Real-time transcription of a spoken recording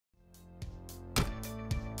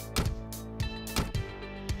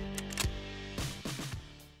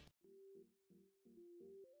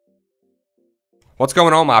What's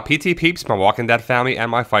going on, my PT peeps, my Walking Dead family,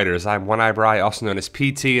 and my fighters? I'm One Eye Bry, also known as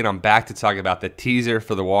PT, and I'm back to talk about the teaser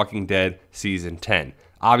for The Walking Dead Season 10.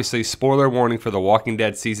 Obviously, spoiler warning for The Walking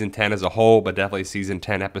Dead Season 10 as a whole, but definitely Season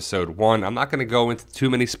 10 Episode 1. I'm not going to go into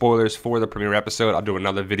too many spoilers for the premiere episode. I'll do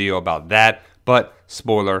another video about that, but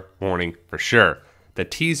spoiler warning for sure. The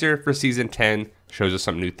teaser for Season 10 shows us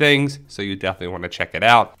some new things, so you definitely want to check it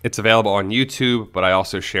out. It's available on YouTube, but I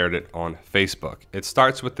also shared it on Facebook. It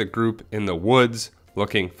starts with the group in the woods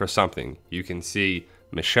looking for something. You can see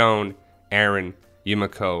Michonne, Aaron,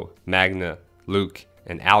 Yumiko, Magna, Luke,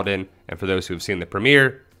 and Alden. And for those who have seen the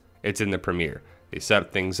premiere, it's in the premiere. They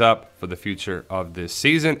set things up for the future of this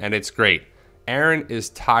season, and it's great. Aaron is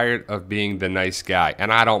tired of being the nice guy,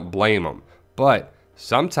 and I don't blame him. But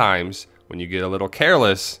sometimes when you get a little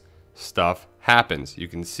careless, stuff happens. You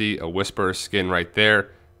can see a Whisperer's skin right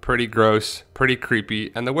there. Pretty gross, pretty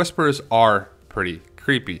creepy, and the Whisperers are pretty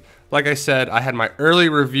creepy. Like I said, I had my early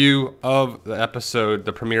review of the episode,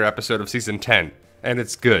 the premiere episode of Season 10, and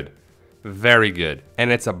it's good. Very good.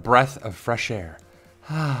 And it's a breath of fresh air.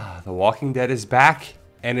 The Walking Dead is back,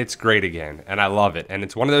 and it's great again, and I love it. And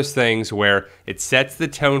it's one of those things where it sets the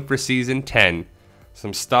tone for Season 10.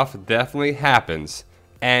 Some stuff definitely happens,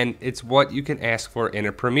 and it's what you can ask for in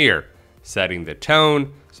a premiere. Setting the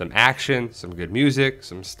tone, some action, some good music,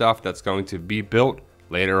 some stuff that's going to be built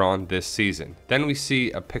later on this season. Then we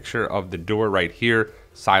see a picture of the door right here,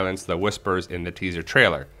 silence the whispers in the teaser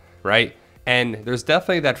trailer, right? And there's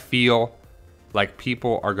definitely that feel like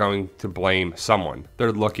people are going to blame someone.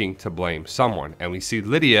 They're looking to blame someone. And we see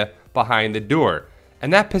Lydia behind the door.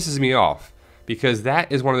 And that pisses me off because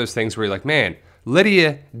that is one of those things where you're like, man,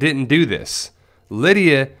 Lydia didn't do this.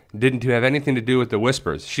 Lydia didn't have anything to do with the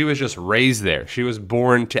Whispers. She was just raised there. She was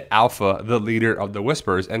born to Alpha, the leader of the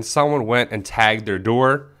Whispers, and someone went and tagged their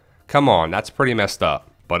door. Come on, that's pretty messed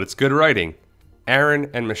up. But it's good writing.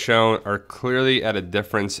 Aaron and Michonne are clearly at a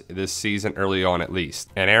difference this season, early on at least.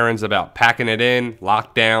 And Aaron's about packing it in,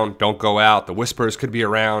 locked down, don't go out, the Whispers could be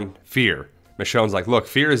around, fear. Michonne's like, look,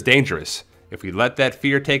 fear is dangerous. If we let that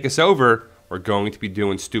fear take us over, we're going to be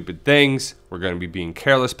doing stupid things. We're going to be being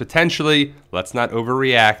careless potentially. Let's not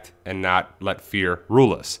overreact and not let fear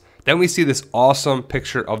rule us. Then we see this awesome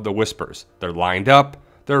picture of the Whispers. They're lined up.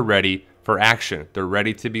 They're ready for action. They're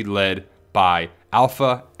ready to be led by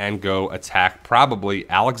Alpha and go attack probably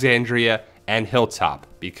Alexandria and Hilltop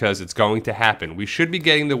because it's going to happen. We should be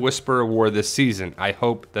getting the Whisperer War this season. I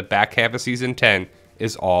hope the back half of Season 10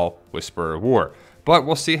 is all Whisperer War. But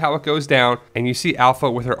we'll see how it goes down. And you see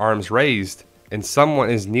Alpha with her arms raised and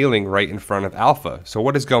someone is kneeling right in front of Alpha. So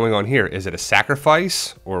what is going on here? Is it a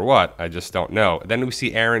sacrifice or what? I just don't know. Then we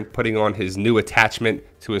see Aaron putting on his new attachment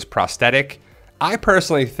to his prosthetic. I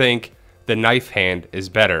personally think the knife hand is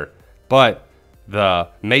better, but the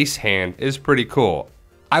mace hand is pretty cool.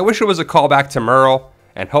 I wish it was a callback to Merle,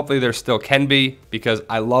 and hopefully there still can be, because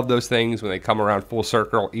I love those things when they come around full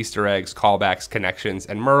circle, Easter eggs, callbacks, connections,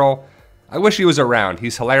 and Merle, I wish he was around.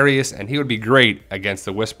 He's hilarious, and he would be great against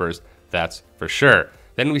the Whispers, that's for sure.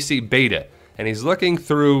 Then we see Beta, and he's looking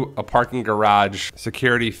through a parking garage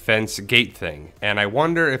security fence gate thing. And I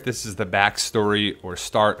wonder if this is the backstory or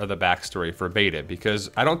start of the backstory for Beta, because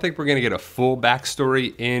I don't think we're going to get a full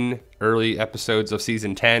backstory in early episodes of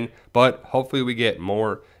Season 10, but hopefully we get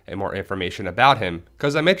more and more information about him,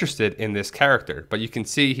 because I'm interested in this character. But you can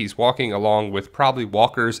see he's walking along with probably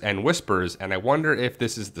walkers and Whispers, and I wonder if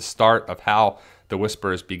this is the start of how the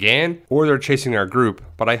Whispers began, or they're chasing our group,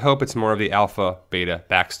 but I hope it's more of the Alpha Beta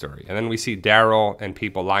backstory. And then we see Daryl and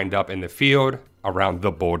people lined up in the field around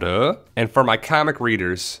the border. And for my comic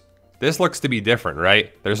readers, this looks to be different,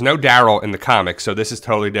 right? There's no Daryl in the comics, so this is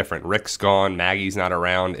totally different. Rick's gone, Maggie's not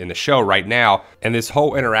around in the show right now, and this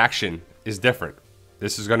whole interaction is different.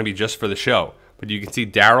 This is going to be just for the show. But you can see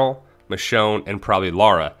Daryl, Michonne, and probably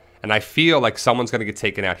Laura. And I feel like someone's going to get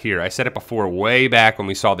taken out here. I said it before way back when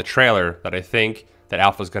we saw the trailer that I think that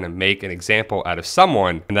Alpha's going to make an example out of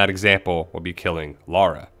someone, and that example will be killing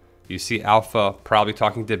Laura. You see Alpha probably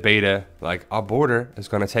talking to Beta like, a border is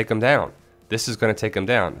going to take him down. This is going to take him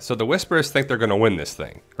down. So the Whisperers think they're going to win this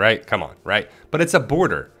thing, right? Come on, right? But it's a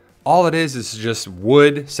border. All it is just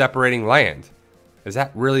wood separating land. Is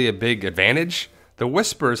that really a big advantage? The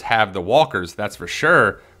Whispers have the walkers, that's for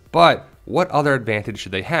sure, but what other advantage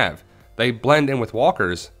should they have? They blend in with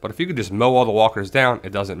walkers, but if you could just mow all the walkers down,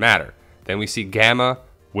 it doesn't matter. Then we see Gamma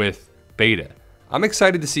with Beta. I'm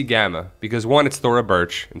excited to see Gamma because one, it's Thora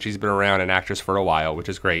Birch, and she's been around an actress for a while, which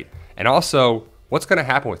is great. And also, what's going to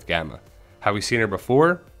happen with Gamma? Have we seen her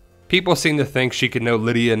before? People seem to think she could know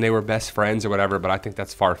Lydia and they were best friends or whatever, but I think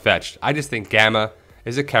that's far-fetched. I just think Gamma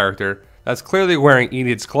is a character that's clearly wearing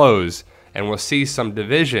Enid's clothes and we'll see some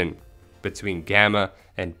division between Gamma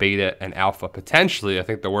and Beta and Alpha potentially. I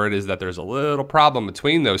think the word is that there's a little problem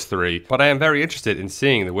between those three, but I am very interested in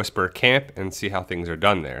seeing the Whisperer camp and see how things are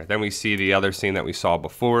done there. Then we see the other scene that we saw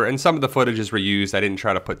before, and some of the footage is reused. I didn't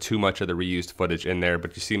try to put too much of the reused footage in there,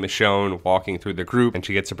 but you see Michonne walking through the group, and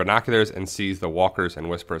she gets her binoculars and sees the walkers and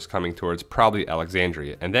Whisperers coming towards probably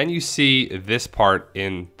Alexandria. And then you see this part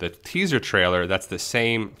in the teaser trailer that's the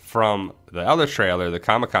same from the other trailer, the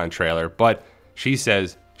Comic-Con trailer, but she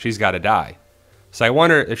says she's got to die. So I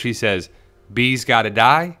wonder if she says, B's got to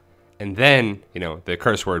die, and then, you know, the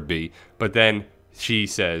curse word B, but then she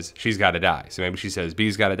says she's got to die. So maybe she says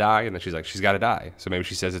B's got to die, and then she's like, she's got to die. So maybe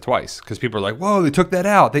she says it twice, because people are like, whoa, they took that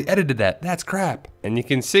out. They edited that. That's crap. And you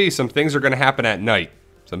can see some things are going to happen at night.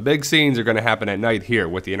 Some big scenes are going to happen at night here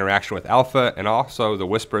with the interaction with Alpha and also the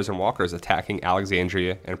Whisperers and Walkers attacking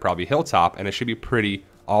Alexandria and probably Hilltop, and it should be pretty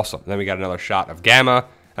awesome. Then we got another shot of Gamma,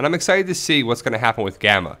 and I'm excited to see what's going to happen with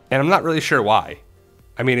Gamma. And I'm not really sure why.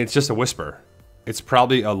 I mean, it's just a Whisper. It's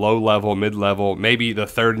probably a low-level, mid-level, maybe the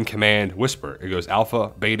third in command Whisper. It goes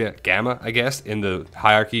Alpha, Beta, Gamma, I guess, in the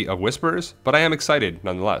hierarchy of Whisperers. But I am excited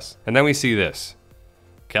nonetheless. And then we see this.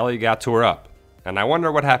 Kelly got tore up. And I wonder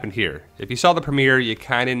what happened here. If you saw the premiere, you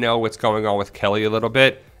kind of know what's going on with Kelly a little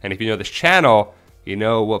bit. And if you know this channel, you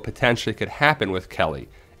know what potentially could happen with Kelly.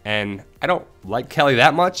 And I don't like Kelly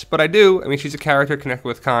that much, but I do. I mean, she's a character connected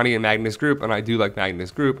with Connie and Magnus Group, and I do like Magnus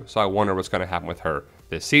Group, so I wonder what's going to happen with her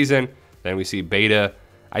this season. Then we see Beta.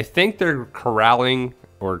 I think they're corralling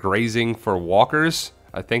or grazing for walkers.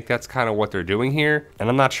 I think that's kind of what they're doing here. And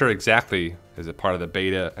I'm not sure exactly, is it part of the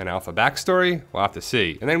Beta and Alpha backstory? We'll have to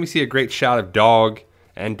see. And then we see a great shot of Dog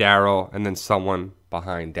and Daryl, and then someone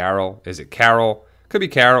behind Daryl. Is it Carol? Could be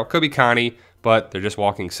Carol, could be Connie. But they're just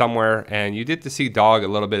walking somewhere, and you get to see Dog a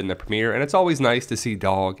little bit in the premiere, and it's always nice to see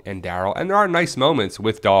Dog and Daryl, and there are nice moments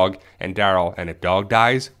with Dog and Daryl, and if Dog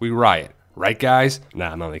dies, we riot. Right, guys?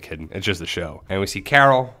 Nah, I'm only kidding. It's just a show. And we see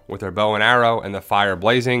Carol with her bow and arrow and the fire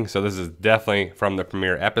blazing, so this is definitely from the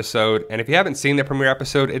premiere episode, and if you haven't seen the premiere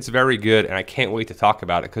episode, it's very good, and I can't wait to talk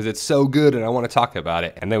about it, because it's so good, and I want to talk about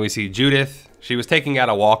it. And then we see Judith. She was taking out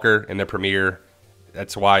a walker in the premiere.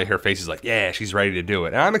 That's why her face is like, yeah, she's ready to do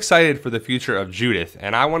it. And I'm excited for the future of Judith,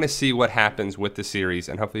 and I want to see what happens with the series,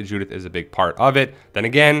 and hopefully Judith is a big part of it. Then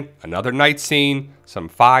again, another night scene, some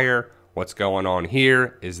fire. What's going on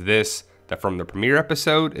here? Is this from the premiere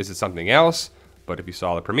episode? Is it something else? But if you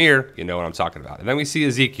saw the premiere, you know what I'm talking about. And then we see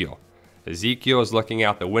Ezekiel. Ezekiel is looking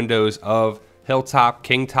out the windows of Hilltop,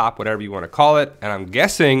 Kingtop, whatever you want to call it, and I'm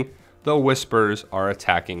guessing the Whisperers are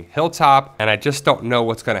attacking Hilltop, and I just don't know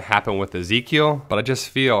what's going to happen with Ezekiel, but I just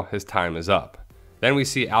feel his time is up. Then we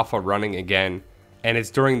see Alpha running again, and it's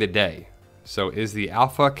during the day. So is the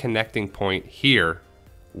Alpha connecting point here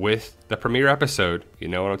with the premiere episode, you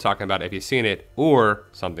know what I'm talking about if you've seen it, or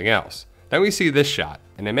something else? Then we see this shot,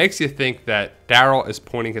 and it makes you think that Daryl is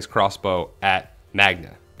pointing his crossbow at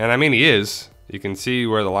Magna. And I mean, he is. You can see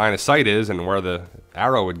where the line of sight is and where the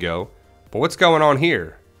arrow would go. But what's going on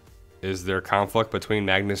here? Is there conflict between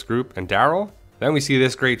Magnus Group and Daryl? Then we see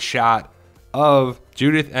this great shot of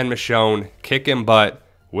Judith and Michonne kicking butt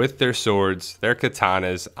with their swords, their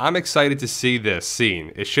katanas. I'm excited to see this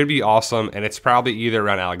scene. It should be awesome, and it's probably either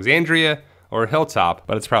around Alexandria or Hilltop,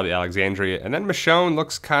 but it's probably Alexandria. And then Michonne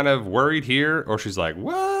looks kind of worried here, or she's like,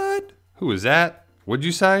 what? Who is that? What'd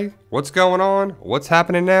you say? What's going on? What's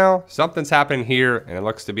happening now? Something's happening here, and it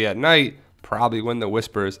looks to be at night, probably when the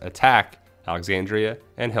Whisperers attack Alexandria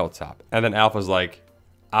and Hilltop. And then Alpha's like,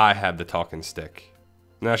 I have the talking stick.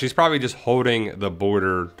 Now she's probably just holding the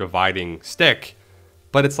border dividing stick,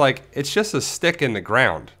 but it's like, it's just a stick in the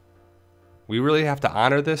ground. We really have to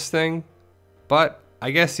honor this thing, but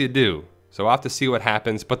I guess you do. So we'll have to see what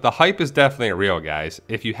happens, but the hype is definitely real, guys.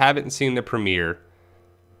 If you haven't seen the premiere,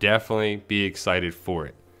 definitely be excited for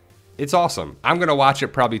it. It's awesome. I'm gonna watch it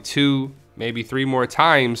probably 2, maybe 3 more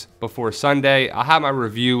times before Sunday. I'll have my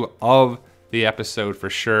review of the episode for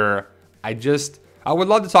sure. I would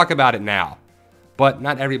love to talk about it now, but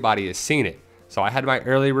not everybody has seen it. So I had my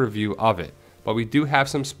early review of it, but we do have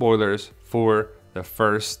some spoilers for the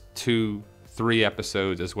first 2, 3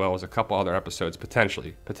 episodes, as well as a couple other episodes,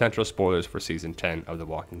 potential spoilers for season 10 of The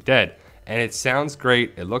Walking Dead. And it sounds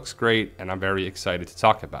great, it looks great, and I'm very excited to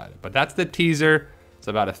talk about it. But that's the teaser. It's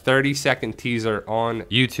about a 30-second teaser on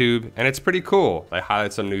YouTube, and it's pretty cool. They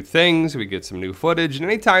highlight some new things, we get some new footage, and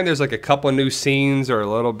anytime there's like a couple new scenes or a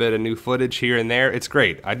little bit of new footage here and there, it's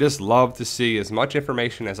great. I just love to see as much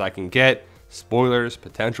information as I can get spoilers,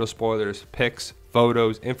 potential spoilers, picks,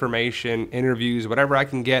 photos, information, interviews, whatever I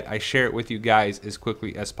can get, I share it with you guys as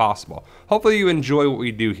quickly as possible. Hopefully you enjoy what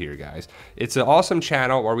we do here, guys. It's an awesome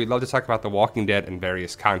channel where we love to talk about The Walking Dead and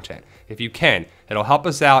various content. If you can, it'll help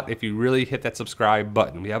us out if you really hit that subscribe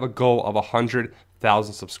button. We have a goal of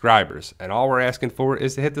 100,000 subscribers, and all we're asking for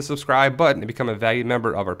is to hit the subscribe button and become a valued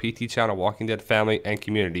member of our PT channel, Walking Dead family and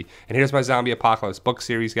community. And here's my Zombie Apocalypse book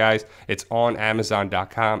series, guys. It's on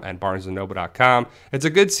Amazon.com and BarnesandNoble.com. It's a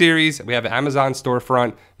good series. We have an Amazon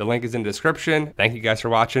storefront. The link is in the description. Thank you guys for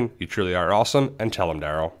watching. You truly are awesome. And tell them,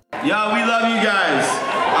 Daryl. Yo, we love you guys.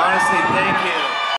 Honestly, thank you.